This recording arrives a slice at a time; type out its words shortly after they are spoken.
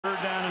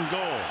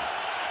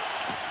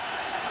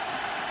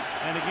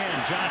And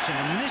again, Johnson.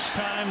 And this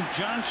time,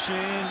 Johnson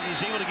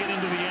is able to get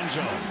into the end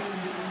zone.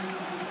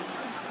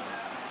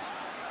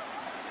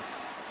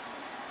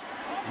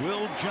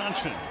 Will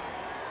Johnson,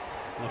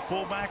 the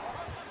fullback,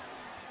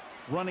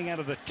 running out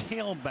of the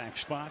tailback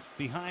spot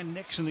behind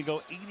Nixon. They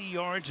go 80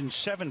 yards in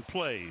 7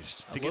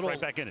 plays to get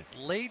right back in it.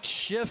 Late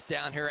shift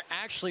down here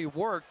actually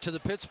worked to the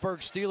Pittsburgh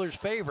Steelers'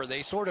 favor.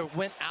 They sort of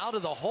went out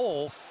of the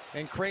hole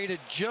and created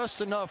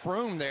just enough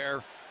room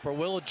there for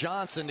Will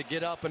Johnson to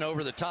get up and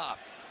over the top.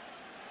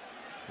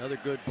 Another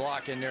good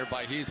block in there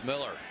by Heath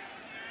Miller.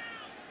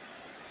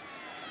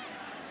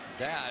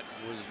 That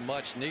was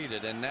much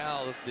needed. And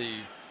now the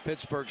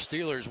Pittsburgh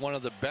Steelers, one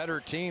of the better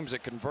teams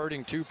at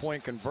converting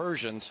 2-point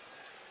conversions.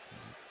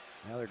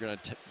 Now they're going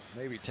to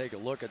maybe take a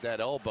look at that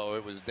elbow.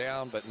 It was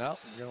down, but no,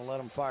 they're going to let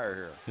them fire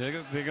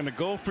here. They're going to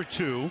go for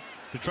 2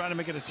 to try to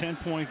make it a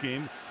 10-point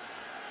game.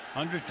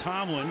 Under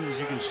Tomlin, as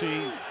you can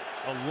see,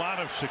 a lot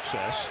of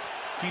success.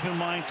 Keep in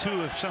mind,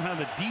 too, if somehow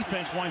the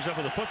defense winds up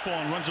with the football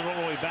and runs it all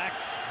the way back,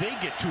 they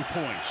get 2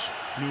 points.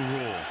 New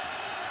rule.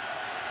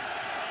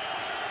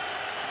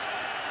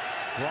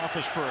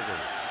 Roethlisberger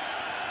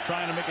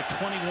trying to make it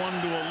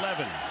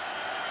 21-11.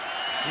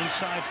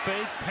 Inside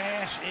fake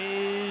pass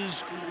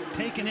is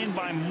taken in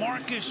by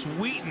Markus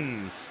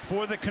Wheaton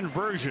for the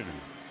conversion.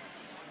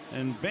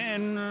 And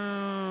Ben